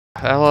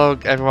Hello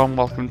everyone,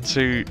 welcome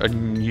to a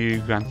new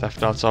Grand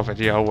Theft Auto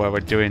video where we're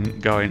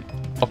going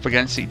up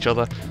against each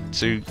other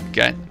to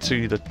get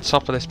to the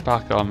top of this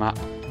parkour map.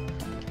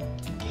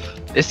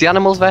 It's the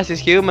animals versus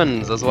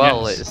humans as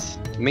well. Yes.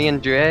 It's me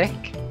and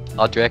Drake,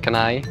 or Drake and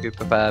I, who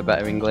prefer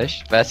better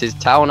English, versus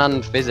Town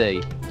and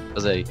Fizzy.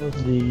 Fuzzy.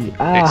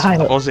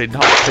 It's Fuzzy,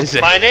 not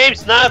Fizzy. My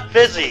name's not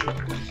Fizzy.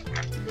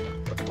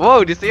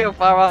 Whoa, do you see how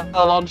far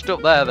I launched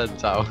up there then,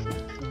 Town?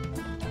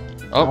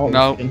 Oh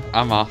no,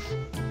 I'm off.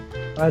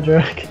 Hi,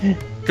 Drake.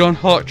 Go on,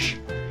 Hutch.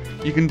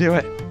 You can do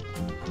it.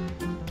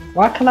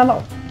 Why can I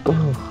not?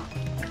 Ooh.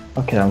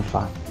 Okay, I'm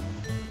fine.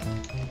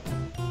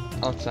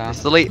 Oh, Sam.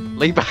 It's the leap.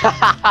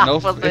 No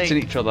hitting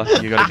each other.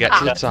 You gotta get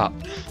to the top.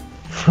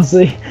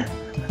 Fuzzy.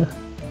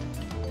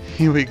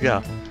 Here we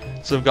go.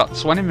 So we've got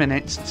 20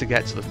 minutes to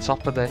get to the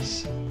top of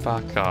this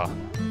parkour.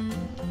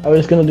 I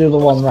was gonna do the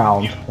one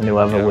round, and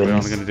whoever Yeah, wins. we're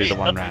only gonna do the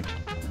one round.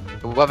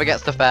 Whoever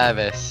gets the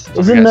furthest.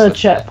 Isn't there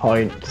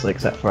checkpoints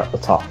except for at the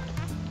top?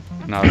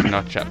 No, there's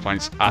no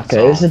checkpoints at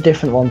Okay, all. it's a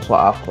different one to what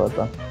I've played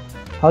then.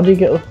 How do you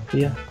get up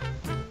here?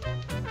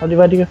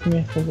 Where do you go from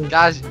here? Fuzzy?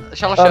 Guys,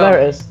 shall I show? Oh,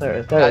 there it is. There it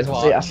is. Guys,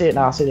 I see it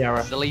now. I see the arrow.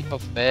 It's the leap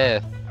of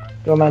faith.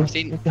 Go on, man.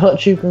 seen-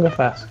 Hutch, you can go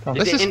first. Come on.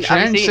 This has Have you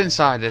changed seen-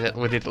 since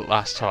we did it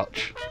last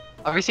Hutch.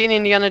 Have you seen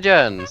Indiana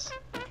Jones?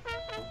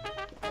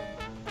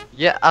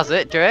 Yeah, has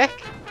it,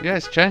 Drake? Yeah,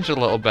 it's changed a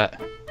little bit.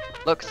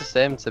 Looks the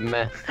same to me.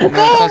 No, it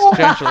has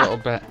changed a little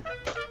bit.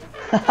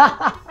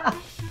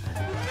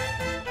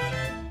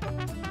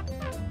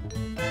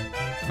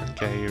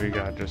 Okay, here we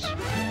go. Just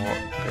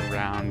walk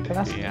around Can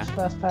I see here. this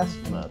first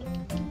person mode?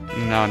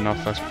 No, no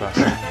first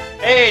person.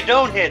 Hey,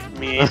 don't hit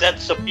me.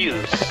 That's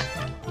abuse.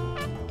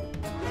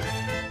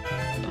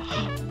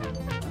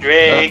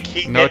 Drake,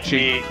 he No hit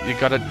cheat. me. You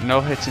gotta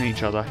no hitting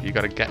each other. You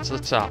gotta get to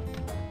the top.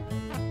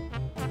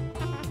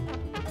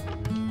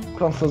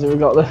 Come on, Fuzzy, we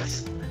got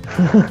this.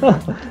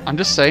 I'm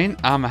just saying,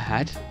 I'm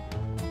ahead.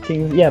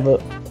 Yeah, but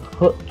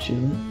Hutch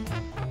isn't.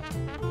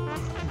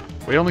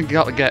 We only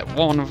got to get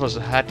one of us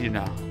ahead, you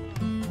know.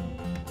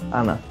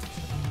 I know.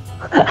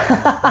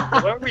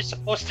 Where are we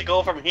supposed to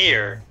go from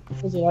here?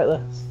 Fuzzy like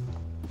this.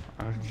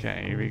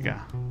 Okay, here we go.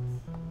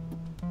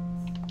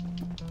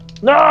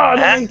 No, I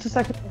didn't need to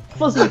second.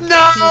 Fuzzy.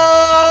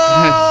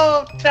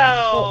 No!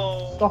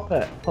 No! Stop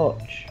it,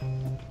 Hutch.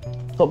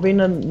 Stop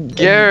being a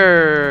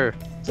Grrr!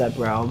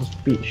 zebra. I'll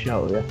just beat the shit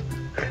out of you.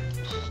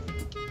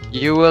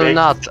 You will Drake.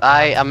 not.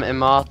 I am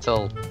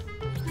immortal.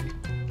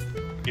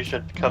 You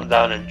should come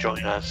down and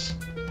join us.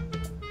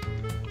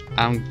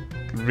 I'm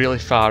really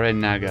far in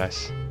now,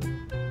 guys.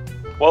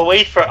 Well,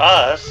 wait for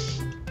us.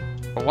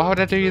 But why would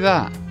I do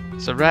that?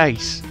 It's a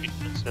race.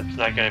 It's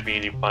not going to be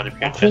any fun if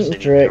you're I just think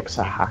sitting Drake's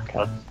here. a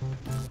hacker.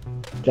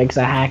 Drake's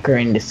a hacker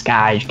in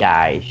disguise,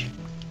 guys.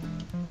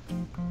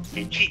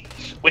 He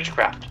cheats.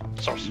 Witchcraft.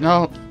 Sorcery.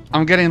 No,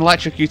 I'm getting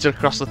electrocuted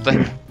across the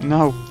thing.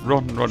 No,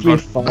 run, run, You run.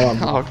 fall on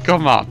Oh,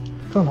 come on.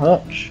 Come on,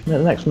 Hutch. Make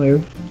the next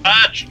move.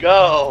 Hutch,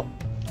 go!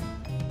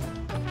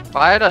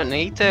 I don't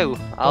need to.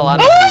 I'll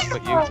honestly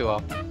put you two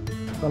off.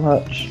 Come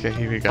on, Hutch. Okay,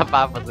 here we go.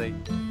 Bad Fuzzy.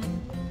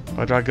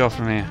 Where do I go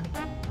from here?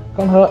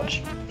 Come on,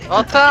 Hutch.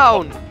 Oh,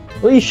 Town!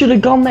 Well, you should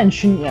have gone then,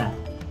 shouldn't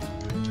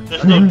you?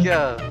 There's no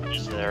Yeah.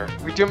 is there.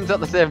 We jumped at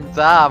the same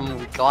time.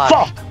 We clashed.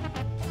 Fuck!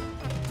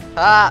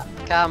 Ah,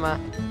 karma.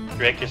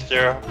 Drake, is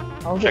there?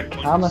 I'll get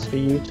Checkpoints. karma for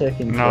you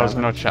taking No, there's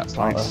forever. no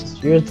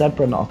checkpoints. You're a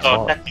zebra, not a Oh,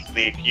 tortoise.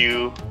 technically, if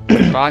you...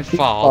 If I You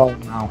fall,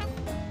 now.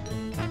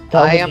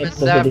 I am a the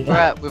video.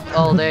 zebra with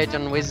old age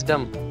and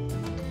wisdom.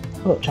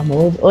 Hutch, I'm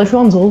old. Well,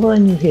 everyone's older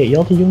than you here.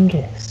 You're the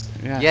youngest.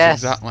 yes, Yes.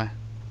 exactly.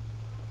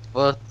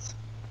 But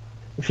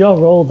If you're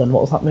old, then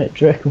what does that make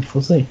Drake and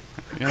Fuzzy?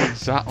 Yeah,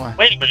 exactly.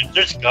 Wait a minute,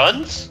 there's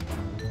guns?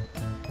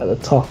 At the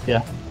top,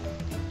 yeah.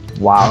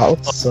 Wow, that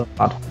was so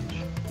bad.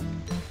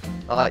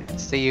 I like to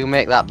see you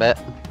make that bit.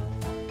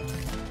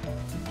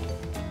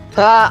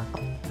 Ha!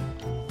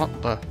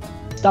 What the?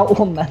 It's that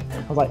one then.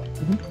 I was like,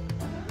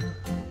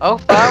 Oh,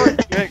 far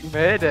Drake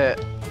made it.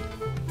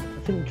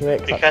 I think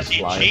Drake's Because actually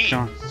he flying. cheats.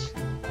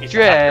 Come on. He's a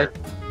Drake, hacker.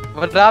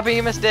 would I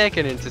be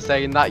mistaken into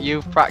saying that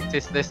you've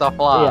practiced this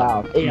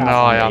offline? Yeah, No,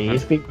 I haven't.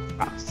 He's been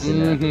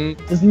practicing it.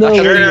 Mm-hmm. There's no I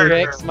can way. see Sure.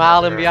 Drake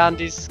smiling behind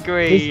his There's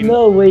screen.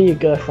 no way you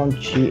go from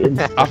cheating.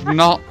 I've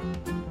not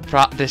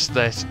practiced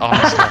this,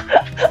 honestly.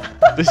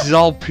 This is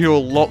all pure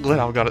luck that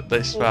I've got it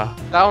this far.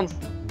 Sounds.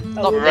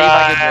 Stop was-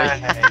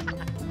 teabagging me.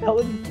 Right. That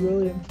was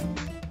brilliant.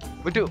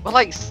 We're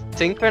like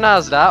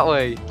synchronized, aren't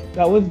we?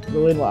 That was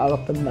brilliant what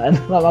happened then.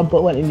 Like my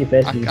butt went in your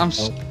face. and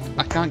you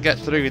I can't get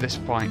through this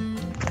point.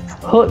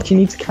 Hutch, you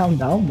need to calm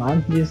down,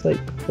 man. You're just like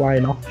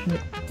flying off shit.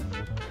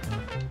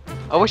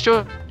 I wish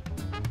you.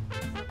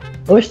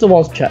 I wish there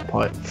was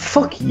checkpoint.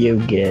 Fuck you,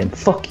 game.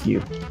 Fuck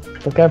you.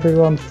 Fuck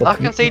everyone. Fuck I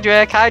can you. see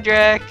Drake. Hi,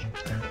 Drake.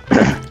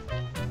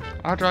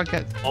 How do I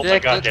get? Oh my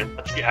Drake, god, did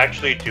he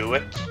actually do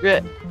it?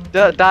 Drake.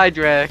 Don't die,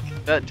 Drake.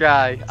 Don't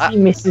dry. If he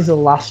misses the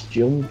last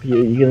jump,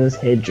 you're gonna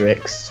hear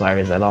Drake swear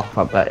his head off,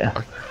 I bet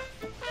you.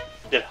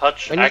 Did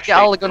Hutch When you actually get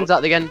all the do guns it?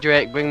 out the end,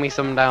 Drake, bring me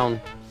some down.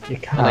 You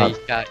I know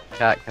can't. you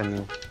can't, can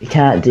you? You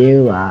can't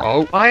do that.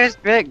 Oh, Why has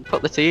Drake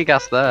put the tear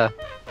gas there?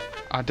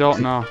 I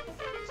don't know.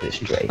 It's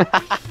straight.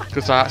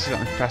 Because I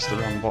accidentally pressed the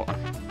wrong button.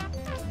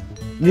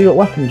 You got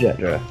weapons yet,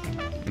 Drew?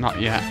 Not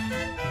yet.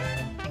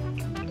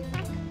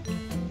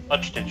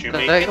 Much did you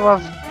Don't make you it?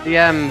 have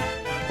the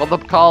what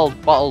they're called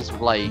bottles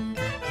with like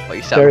what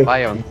you set Jerry. on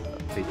fire on?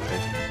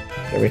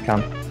 Here we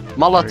can.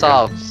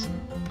 Molotovs.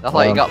 I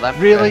thought you got them.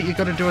 Really? You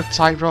got to do a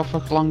tightrope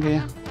hook along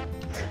here?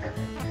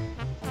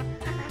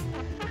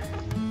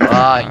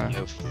 Ah,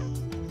 you.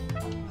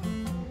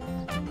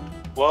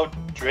 Well,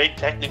 Drake,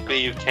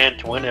 technically you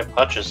can't win if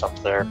Hutch is up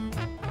there.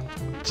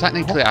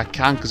 Technically, I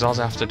can, because all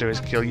I have to do is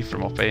kill you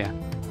from up here.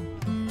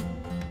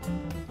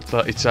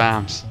 30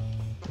 times.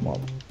 Come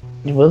on.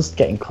 He was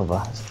getting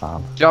cover, it's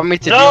fine. Do you want me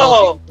to No! do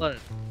all these?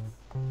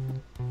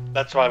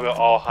 That's why we'll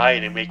all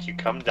hide and make you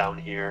come down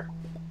here.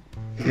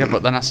 Yeah,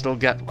 but then I still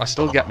get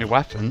my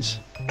weapons.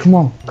 Come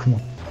on, come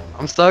on.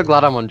 I'm so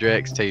glad I'm on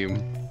Drake's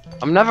team.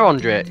 I'm never on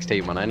Drake's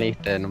team on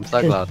anything. I'm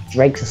so glad.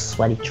 Drake's a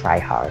sweaty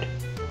tryhard.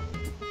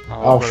 Oh,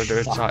 Oh, I've got to do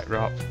a fuck.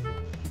 tightrope.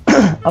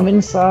 I'm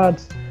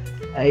inside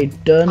a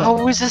donut.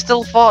 Oh, is there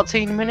still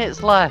 14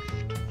 minutes left?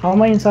 How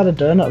am I inside a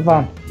donut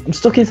van? I'm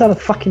stuck inside a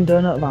fucking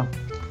donut van.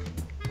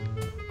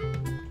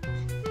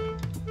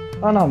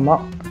 Oh no, I'm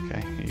not.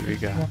 Okay, here we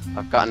go.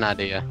 I've got an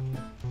idea.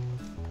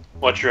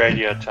 What's your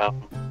idea,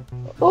 Tom?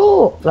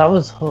 Oh, that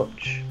was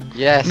Hutch.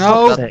 Yes.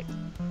 No. Fuck's sake.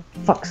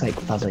 Fuck's sake,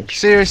 Fuzzy.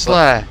 Seriously,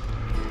 I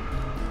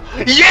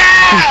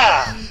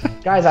Yeah!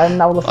 Guys, I'm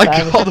now the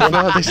furthest got the in.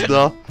 furthest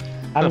though.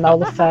 I'm now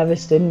the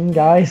furthest in,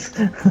 guys.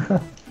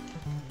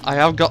 I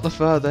have got the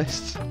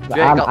furthest. Drake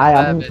got the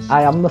furthest.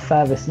 I am the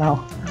furthest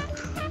now.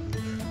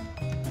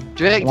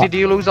 Drake, What? did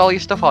you lose all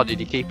your stuff or did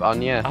you keep it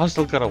on you? I've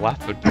still got a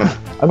weapon. But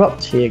I've got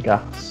tear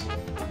gas.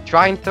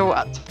 Try and throw it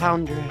at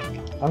town, Drake.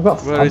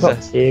 Where is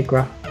it?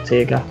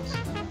 tear gas.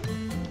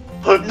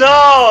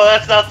 No,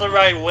 that's not the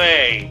right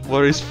way.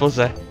 where is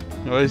Fuzzy?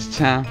 Where is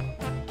Town?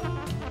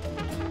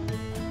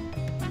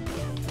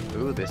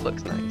 Ooh, this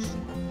looks nice.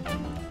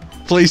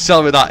 Please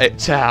tell me that it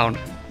Town.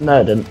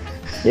 No, it didn't.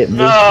 It was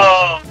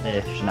No!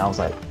 ish, and I was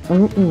like,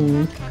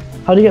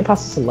 How do you get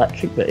past this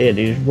electric bit here?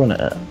 Do you just run at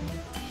it?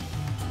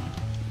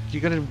 You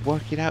gotta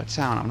work it out,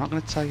 Town. I'm not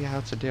gonna tell you how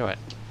to do it.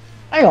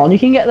 Hang on, you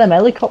can get them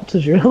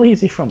helicopters real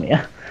easy from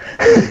here.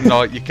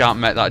 No, you can't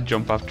make that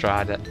jump. I've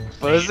tried it.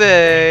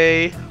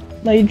 Fuzzy!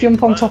 No, you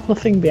jump on top of the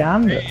thing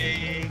behind it.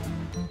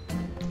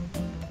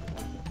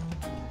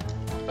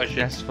 I should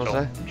Yes,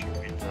 Fuzzy.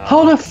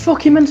 How the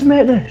fuck are you meant to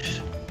make this?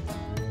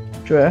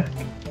 Drake,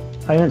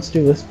 how are you meant to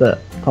do this bit?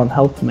 Come on,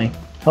 help me.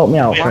 Help me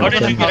out. Wait, for how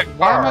did you entertainment. get a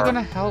Why am I car?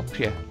 gonna help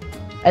you?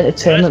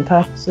 Entertainment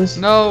purposes.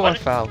 No, Why I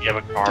did fell. you have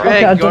a car? Drake, Okay, I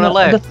you wanna don't know-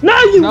 live? No,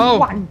 you No.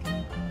 wank!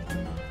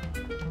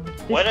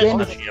 Why This game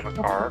doesn't is you have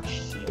a car?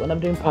 when I'm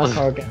doing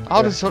parkour again.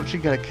 How does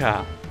Hutchie get a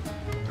car?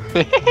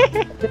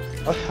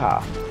 a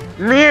car?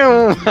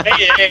 Meow!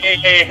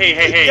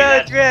 Hey, Go,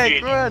 that's Drake,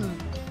 cheating. run!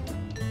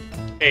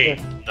 Hey,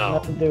 When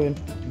no. I'm doing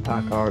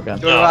parkour again.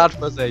 Do it hard,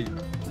 Fuzzy.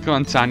 Come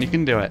on, Tan, you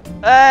can do it.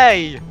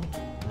 Hey!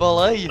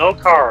 Bully! No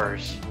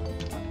cars.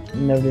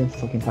 I'm never doing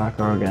fucking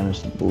parkour again. It's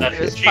bullshit.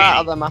 That's It's part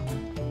of the map.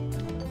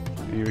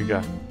 Here we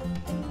go.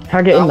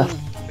 Can't get in The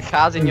there.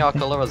 car's in your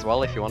colour as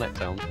well if you want it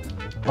to.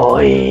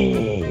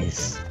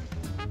 Boys!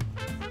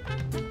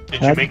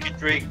 Did you make it,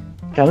 Drake?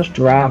 Can I just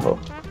drive up?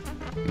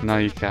 No,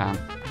 you can't.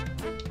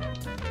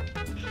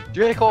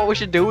 Drake, what we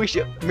should do,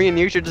 me and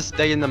you should just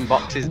stay in them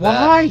boxes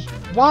Why?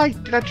 Why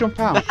did I jump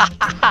out?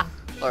 there.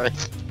 Sorry.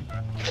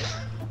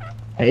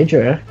 Hey,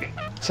 Drake.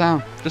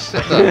 Town, just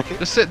sit there.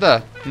 Just sit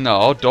there.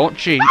 No, don't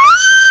cheat.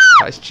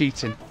 That is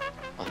cheating.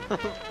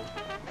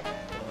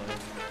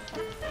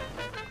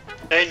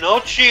 Hey, no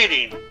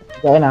cheating.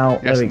 Going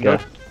out. Yes, there we go.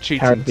 no cheating,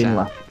 Caribbean Town.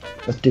 left.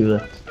 Let's do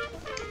this.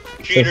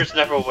 Cheaters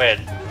never win.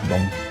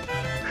 Boom.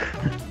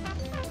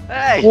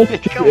 Hey!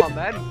 What? Come on,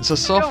 man. So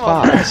Come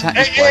far, on.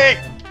 technically,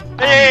 Hey, I'm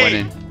hey!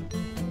 winning.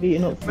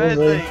 Beating up Fuzzy.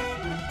 Fuzzy.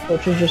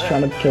 Hutch is just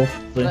trying to kill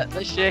Fuzzy. Let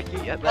the shaky.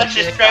 Let Let's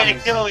just trying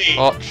to kill me.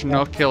 Hutch,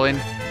 no killing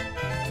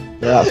Yeah,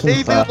 that's He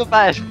unfair. did the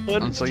best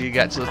one. until you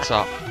get to the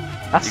top.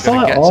 I You saw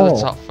gotta it get to all.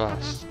 the top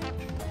first.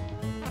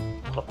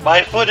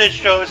 My footage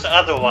shows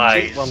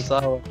otherwise. Cheat 1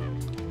 hour.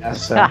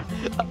 Yes, sir.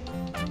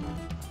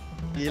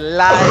 You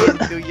lied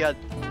to your.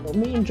 Well,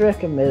 me and Drake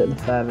have made it the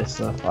furthest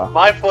so far.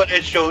 My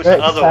footage shows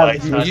Drake's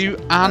otherwise. furthest. You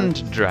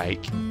and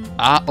Drake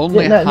are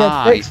only No, no,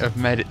 high Drake's- have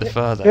made it the Drake's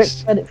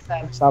furthest. made it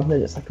furthest, I've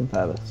made it second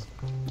furthest.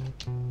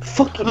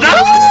 Fuck you.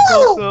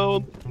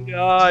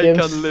 I James.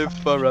 can live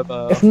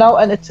forever. If no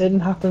entertaining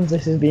happens,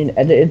 this is being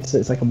edited, so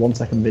it's like a 1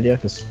 second video,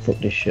 because fuck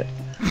this shit.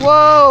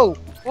 Whoa!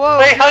 Whoa!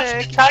 Wait, how's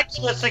Drake!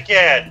 spectaculous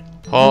again?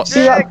 Hutch, See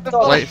that Drake, the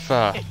dodge? wait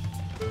for.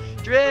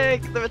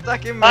 Drake, they're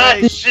attacking me! Ah,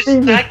 Did it's just you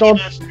even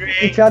spectaculous, He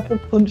Drake. tried to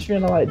punch me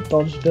and I like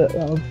dodged it.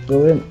 That was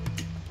brilliant.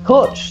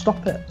 Hutch,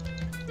 stop it.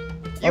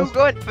 You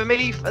good for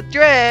me?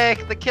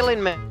 Drake, they're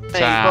killing me.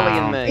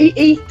 Down. Bullying me.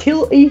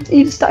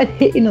 He started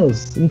hitting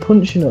us and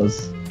punching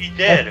us. He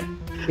did.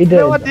 He He did.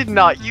 No, I did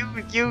not. You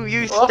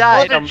Well,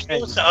 started what on did me.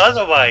 you say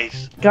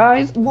otherwise?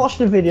 Guys, watch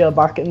the video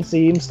back and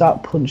see him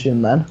start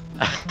punching then.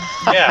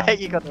 Yeah.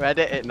 You're gonna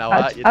edit it now,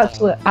 aren't you?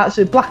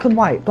 Actually, black and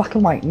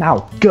white,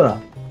 now, go.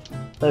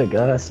 There we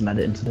go, that's some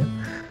editing to do.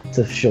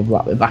 To shove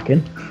that bit back in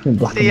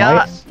black See, and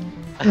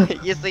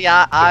white. You see,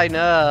 I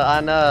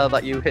know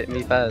that you hit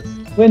me first.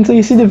 Wait until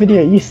you see the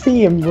video, you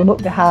see him run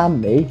up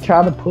behind me,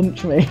 trying to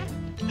punch me.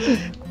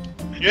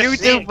 You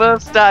two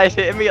both started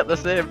hitting me at the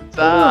same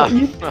time.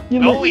 You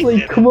No, we literally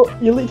didn't. come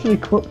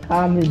up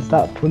behind me and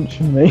start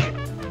punching me.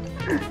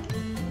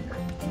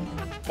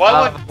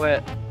 Why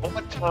Wait,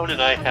 what tone did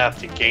I have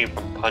to gain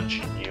from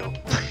punching you?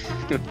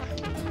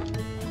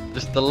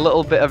 just a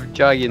little bit of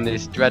joy in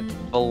this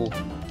dreadful.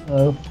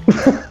 Oh.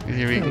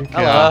 Here we go.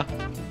 Hello.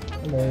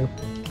 Hello.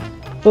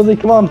 Fuzzy,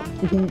 come on.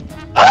 We can...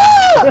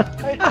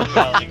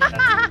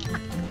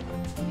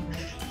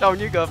 Don't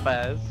you go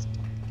first.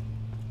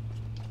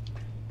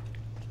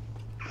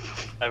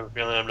 I have a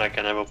feeling I'm not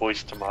gonna have a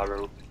voice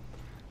tomorrow.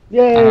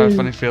 Yay! I have a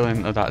funny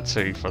feeling of that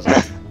too, Fuzzy.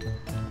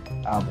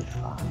 I'll be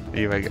fine.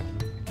 Here we go.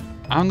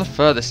 I'm the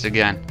furthest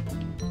again.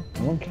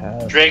 No one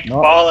cares. Drake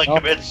Not- fall and not-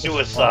 commit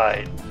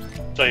suicide.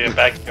 So you're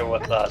back here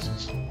with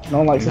us. No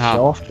one likes a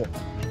No. shorter.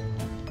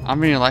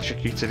 I'm being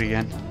electrocuted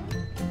again.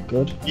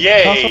 Good.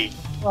 Yay!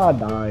 I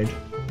died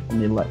on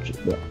the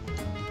electric bit.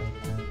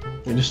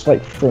 It just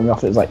like threw me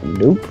off. It was like,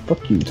 nope,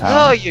 fuck you, Oh,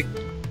 Tom. you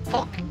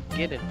fucking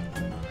kidding.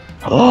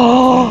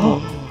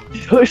 Oh!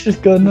 It's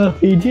just got enough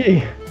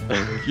PG.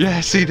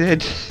 Yes, he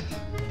did.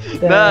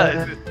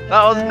 No, that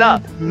was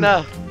not.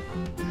 No.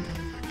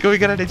 Can we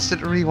get an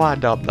instant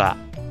rewind on that?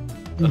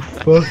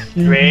 Fuck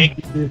you. Drake.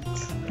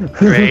 idiots.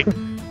 Drake.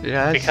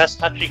 Yes. Because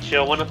Hachi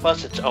killed one of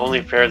us, it's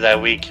only fair that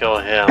we kill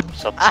him.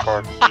 So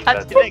for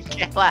I didn't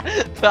kill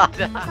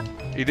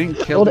her. He didn't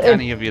kill Hold it.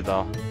 any of you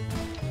though.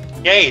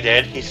 Yeah, he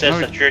did. He says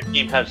No, that your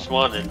team has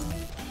won and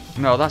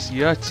No, that's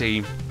your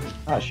team.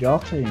 That's your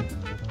team.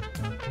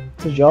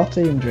 This is your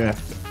team, Drake.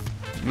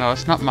 No,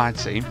 it's not my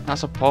team.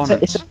 That's It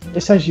opponents.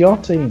 says your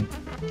team.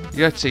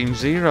 Your team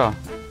 0.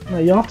 No,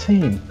 your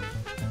team.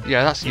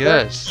 Yeah, that's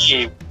yours.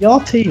 you.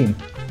 Your team.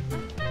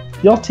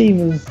 Your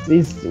team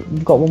is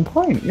got 1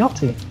 point. Your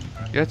team.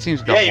 Your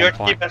team's got Yeah, your 1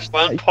 team point. has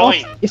 1 Your-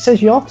 point. It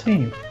says your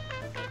team.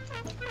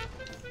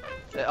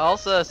 It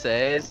also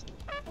says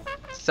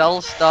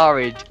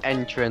self-storage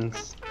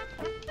entrance.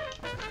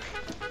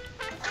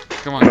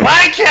 Come on.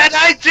 Why can't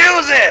I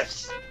do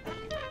this?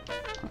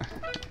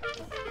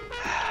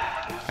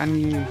 Can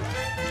you?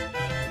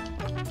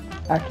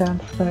 I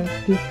can't fight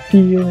this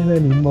feeling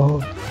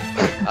anymore.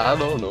 I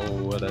don't know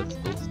what I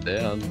still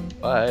stand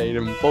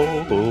fighting for.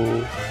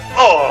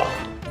 Oh!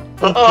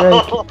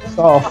 Drake,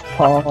 soft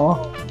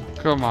paw.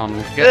 Come on.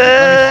 Get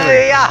let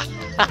me Yeah.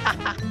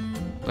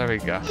 through. There we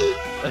go.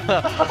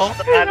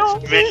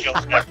 That's visual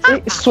ever.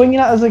 It's swinging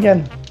at us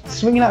again.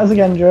 Swinging at us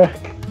again, Drake.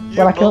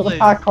 When I killed the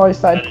parkour, he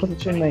started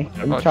punching me.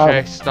 And Okay,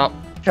 trying, stop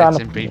trying to-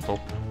 hitting people.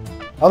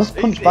 I'll just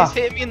punch He's back.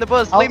 hitting me in the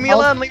buzz. I'll- Leave me I'll-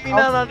 alone. Leave me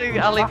alone. I'll-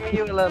 I'll leave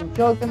you alone.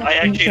 You're gonna I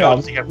actually punch don't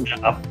me. think I'm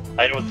gonna.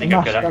 I don't think My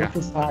I'm gonna. strength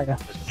is higher.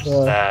 It's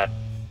So- sad.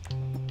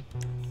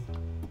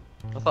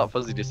 I thought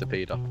Fuzzy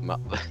disappeared off the map.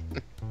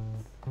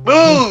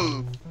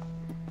 Move!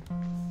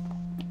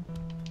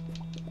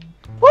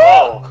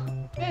 Whoa!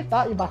 Hit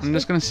that, you bastard. I'm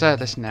just gonna say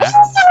this now.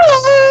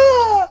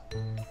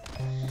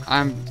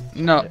 I'm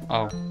no.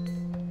 Oh,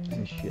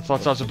 I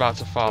thought I was about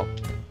to fall.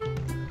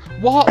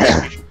 What?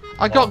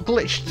 I got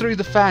glitched through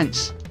the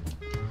fence.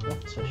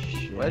 What a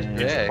shame. Where's Did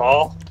you Jake?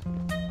 fall?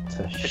 What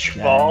a Did you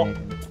shame. fall?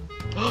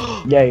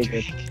 Yeah, you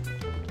did.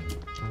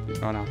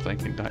 Oh, now I'm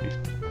thinking, don't you?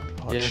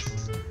 Watch.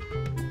 Yes.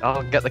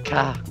 Oh, get the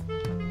car.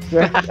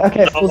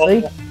 Okay,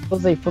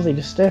 Fuzzy,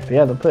 just stay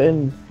here. They're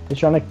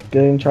trying to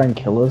go and try and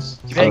kill us.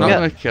 You I'm ain't not got-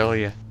 gonna kill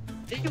you.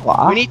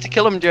 What? We need to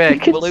kill him, You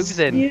Drake. can We're see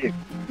losing. you.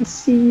 I can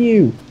see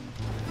you.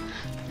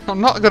 I'm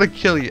not gonna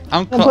kill you.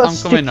 I'm I'm put a coming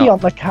sticky on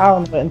up. the car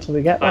and wait until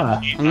we get there.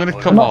 I'm gonna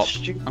I'm come not up.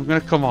 stupid. I'm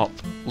gonna come up.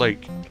 Luke,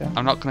 Okay.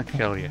 I'm not gonna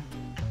kill you.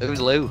 Who's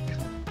Luke?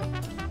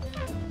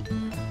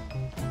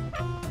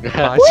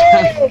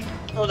 Right?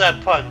 Throw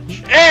that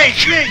punch. Hey,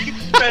 Drake! You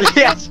just tried to,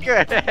 Yes,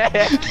 good.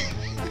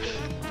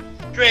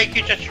 Drake,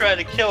 you just tried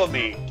to kill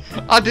me.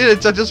 I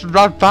didn't. I just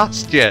ran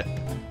past you.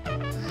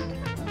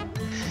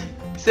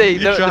 See, You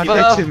they're tried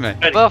both, hitting me.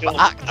 Tried to both kill me.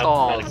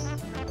 actors.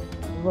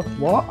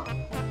 What?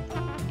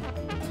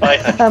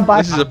 Like,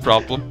 By- This is a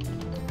problem.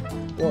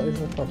 What is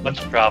the problem? what's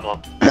the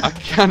problem? I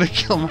kinda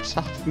kill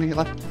myself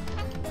nearly.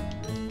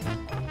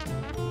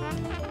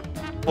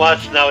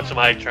 Watch, now it's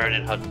my turn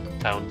and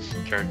Hudtown's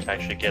turn to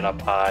actually get up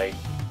high.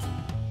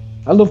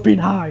 I love being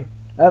high.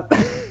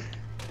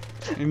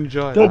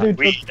 Enjoy Don't that. do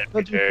We drugs. never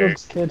Don't do do.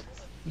 drugs, kid.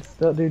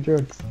 Don't do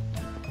drugs.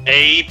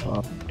 Hey,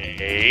 Oh.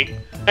 hey,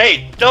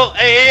 hey, don't,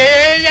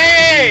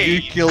 hey!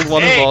 You killed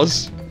one Hey. of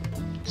us,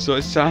 so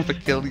it's time for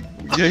killing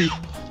you.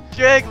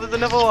 Drake, there's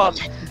another one.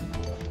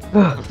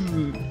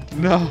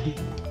 No.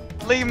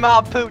 Leave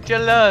my pooch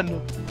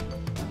alone.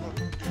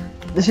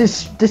 This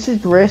is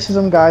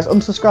racism, guys.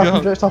 Unsubscribe Yeah.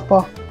 from Drake's Top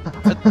Bar.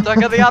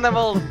 Attack of the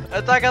animals.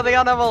 Attack of the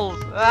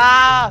animals.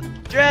 Ah!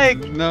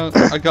 Drake! No,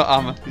 I got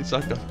armor. It's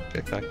okay.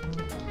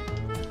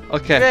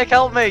 Okay. Drake,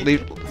 help me!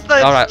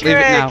 Alright, leave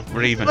it now.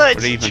 We're even.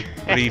 We're even.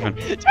 We're even.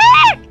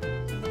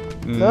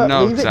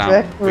 No, leave it, Sam.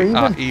 Drake. We're We even.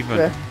 are even.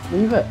 Drake,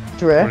 leave it.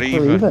 Drake, We're we're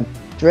even. even.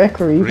 Drake,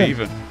 we're even. We're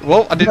even.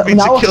 Whoa, I didn't mean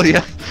to Now- kill you.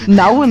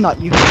 Now we're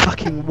not, you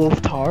fucking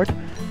wolf tard.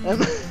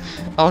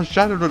 I was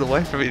trying to run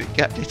away from it. It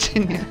kept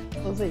hitting you.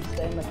 Lizzie,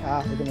 stay in the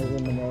car. We're gonna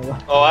run them over.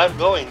 Oh, I'm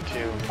going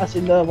to.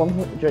 Actually, no,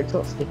 Drake's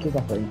got stickers,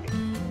 I think.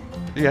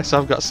 Yes,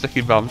 I've got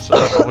sticky bombs, so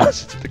I want to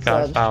sit in the car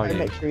So and just try power and you.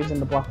 make sure he's in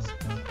the blast.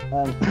 Do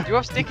you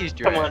have stickies,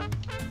 Drake? Come on.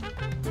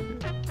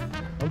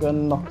 I'm gonna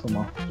knock them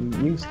off.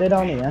 You stay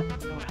down here.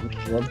 You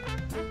should.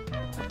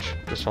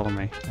 Just follow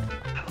me.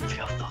 I don't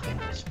feel fucking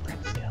whispering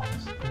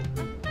skills.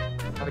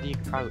 How do you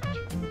crouch?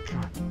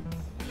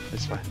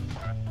 This way.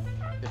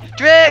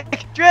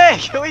 Drake!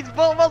 Drake!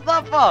 What's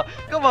that for?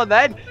 Come on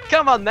then!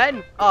 Come on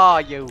then! Oh,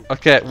 you.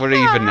 Okay, we're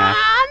even now.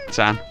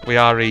 Sam, we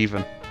are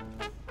even.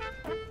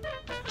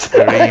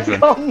 We're even.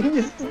 Come,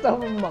 you stood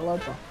down on my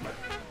ladder.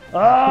 We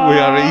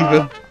are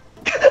even.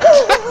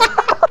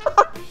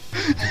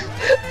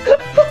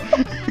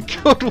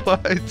 Good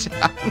work,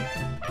 Sam.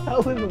 That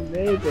was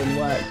amazing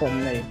work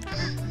from me.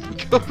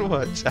 Good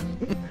work, Sam.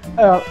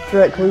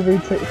 Drake, can we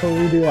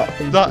redo that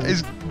please? That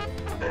is.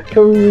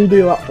 Can we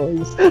redo that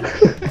please?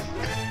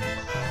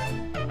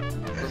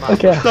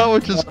 Okay. That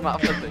was just.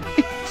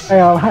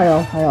 Hang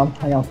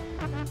on.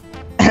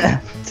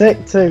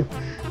 Take two.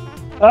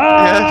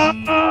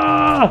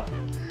 Ah!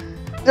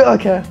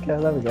 Okay, there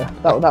we go.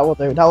 That will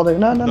do. No,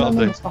 That'll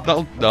do. stop.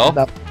 That'll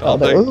That'll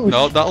do. do.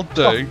 No, that'll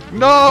do.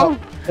 No.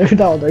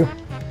 That'll do.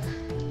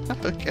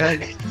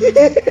 Okay.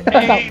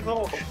 Hey,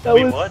 no. That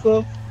Wait, was what?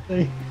 so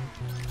funny.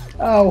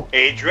 Ow.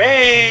 Hey,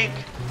 Drake!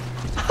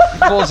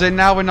 Buzzing.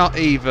 Now we're not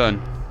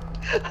even.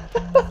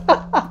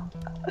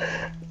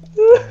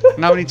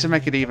 Now we need to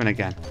make it even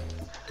again.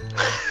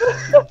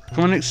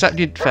 Come on, accept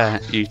your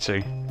fate, you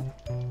two.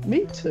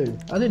 Me too.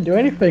 I didn't do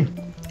anything.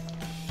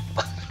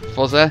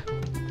 Fuzzy,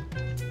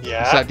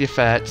 Yeah? accept your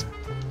fate.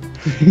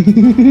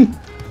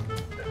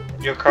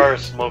 Your car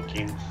is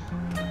smoking.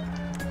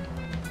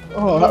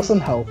 Oh, that's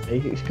unhealthy.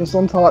 You can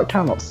sometimes that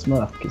cannot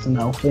smoke. It's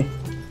unhealthy.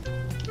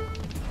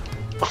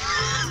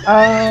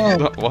 Oh.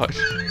 Not watch.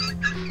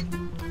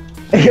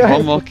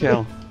 One more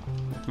kill.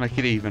 Make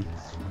it even.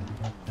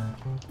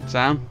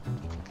 Sam,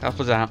 help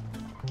us out.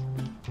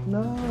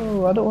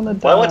 No, I don't want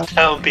to Why die. would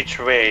town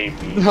betray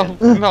me? No,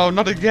 no,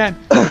 not again.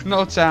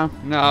 No, Sam.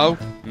 No,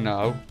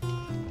 no.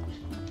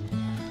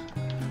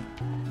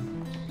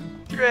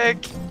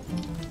 Drake!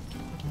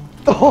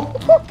 Oh.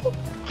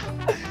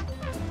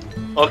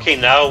 Okay,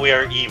 now we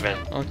are even.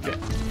 Okay.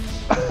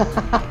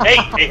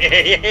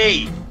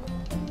 Hey!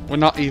 We're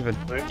not even.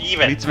 We're We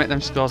even. need to make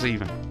them scores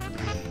even.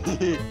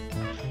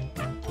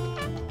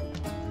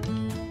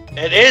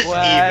 It is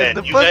Where's even.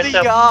 the You guys fuzzy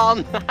have...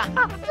 gone?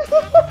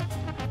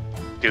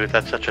 Dude,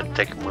 that's such a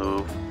dick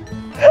move.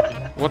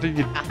 What did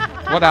you?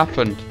 What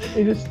happened?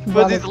 He just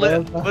Fuzzy's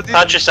ran lit. over.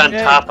 Not just on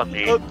top of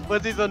me. Look,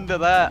 Fuzzy's under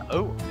there.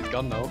 Oh, he's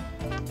gone now.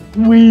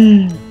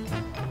 Wee.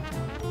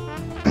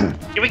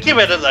 Can we get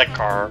rid of that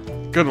car?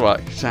 Good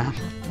work, Sam.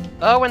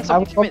 Oh, when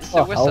someone I commits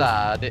want to help.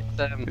 suicide,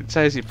 It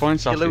says your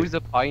points you off. lose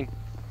a point.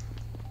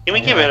 Can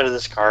we get rid of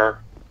this car?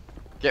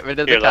 Get rid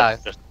of Here, the car.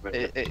 let's just...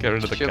 It Get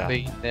rid of the should car.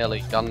 be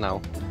nearly gone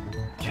now.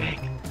 Jake,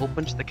 we'll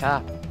punch the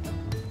car.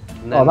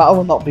 And Oh, then that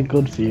will not be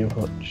good for you,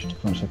 Hutch, to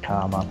punch a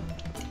car, man.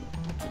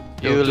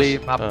 you You'll leave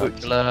just my hurt.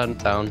 butler in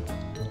town.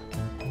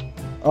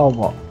 Oh,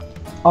 what?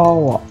 Oh,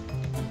 what?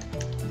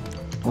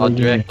 Or do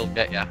you Drake mean? will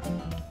get ya.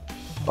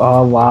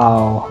 Oh,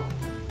 wow.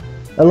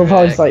 I love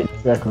how it's like,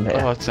 Drake will get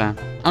you. Oh, Sam.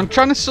 I'm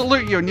trying to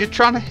salute you and you're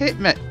trying to hit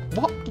me.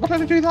 What? What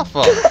did I do that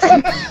for?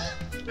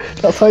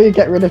 That's how you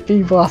get rid of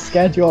people. I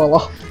scared you all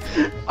off.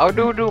 How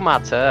do my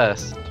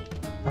test?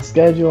 I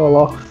scared you all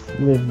off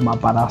with my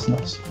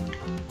badassness.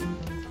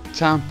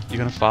 Sam, you're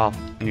gonna fall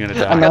and you're gonna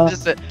I die. know. can No,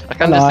 just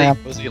I see am.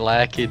 Fuzzy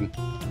lurking.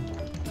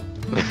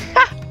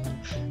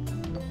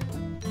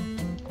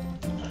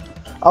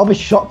 I'll be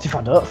shocked if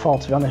I don't fall,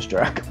 to be honest,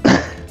 Drake.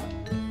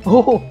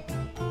 Oh,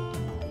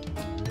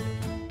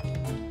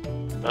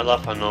 I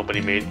love how nobody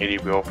made any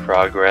real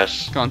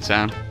progress. Go on,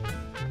 Sam.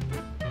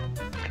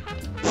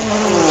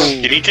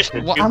 Did he just...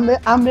 What?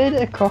 I made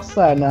it across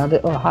there now.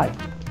 Oh, hi.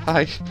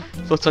 Hi.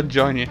 Thought I'd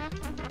join you.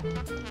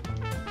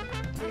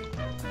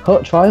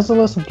 Hutch, why is there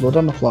loads of blood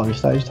on the floor? You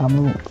started to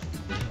hammer up.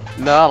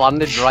 No, I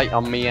landed right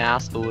on me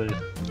asshole.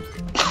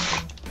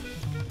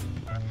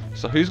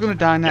 So who's gonna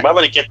die You next? might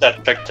want to get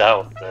that picked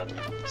out then.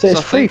 So it's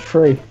I think-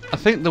 free. I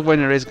think the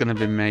winner is gonna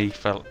be me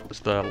for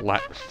the No,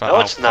 how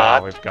it's far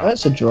not. we've Oh, got.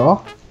 it's a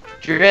draw.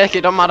 Drake,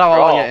 it don't matter how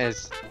long it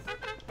is.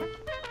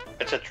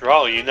 It's a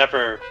draw. You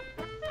never...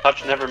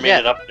 Hutch never made Yeah.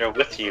 it up there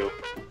with you.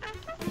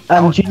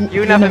 And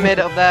You never made it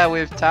up there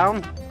with town.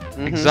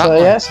 Exactly.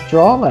 So yeah, it's a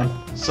draw then.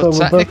 So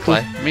we're both-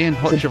 technically, me and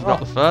Hutch have draw. got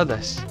the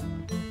furthest.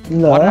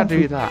 No, Why did I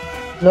do that?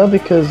 no,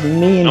 because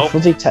me and Nope.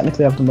 Fuzzy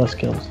technically have the most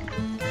kills.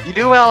 You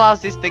do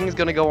realize this thing's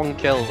gonna go on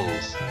kills.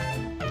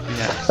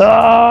 Yes.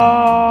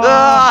 Ah!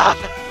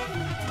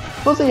 Ah!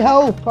 Fuzzy,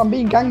 help! I'm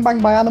being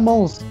gangbanged by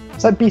animals.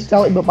 It's like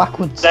bestiality but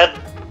backwards. That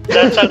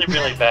sounded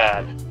really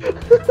bad.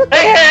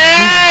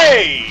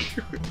 Hey!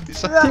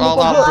 It's a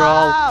all-out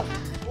brawl.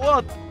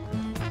 What?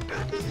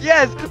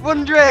 Yes,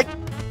 run, Drake.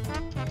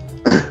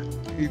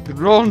 You can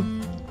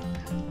run.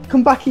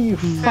 Come back here, you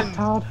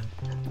fucktard.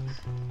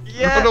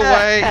 Yes. Run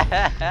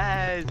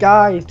away.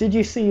 Guys, did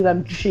you see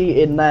them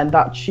cheating then?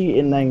 That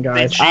cheating then, They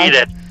guys.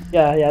 cheated.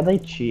 Yeah, they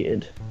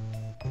cheated.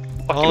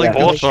 Fucking Yeah.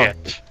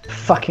 bullshit.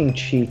 Fucking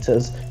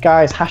cheaters.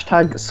 Guys,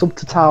 hashtag sub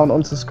to town,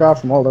 unsubscribe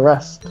from all the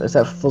rest.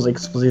 Except for Fuzzy,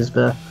 'cause Fuzzy's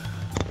there.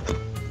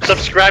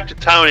 Subscribe to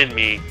Town and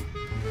me.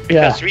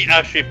 Yeah. Because we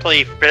actually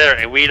play fair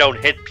and we don't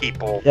hit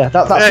people. Yeah,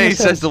 that's Yeah, gonna he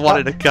say- says the one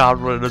in the car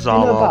running us you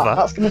all know over.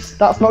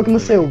 that's not gonna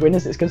say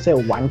winners, it's gonna say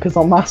wankers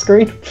on my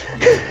screen.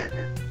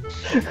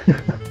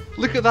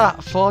 Look at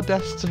that, 4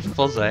 deaths to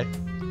Fuzzy,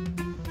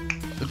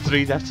 and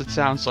 3 deaths to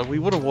Town, so we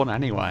would have won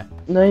anyway.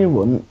 No, you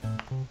wouldn't.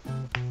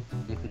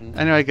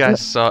 Anyway guys,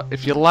 so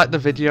if you like the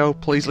video,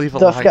 please leave a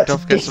Don't like, forget don't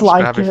to forget to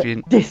subscribe dislike if it.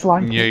 you're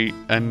Dislike it. new,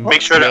 and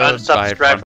Make sure to goodbye, unsubscribe everyone.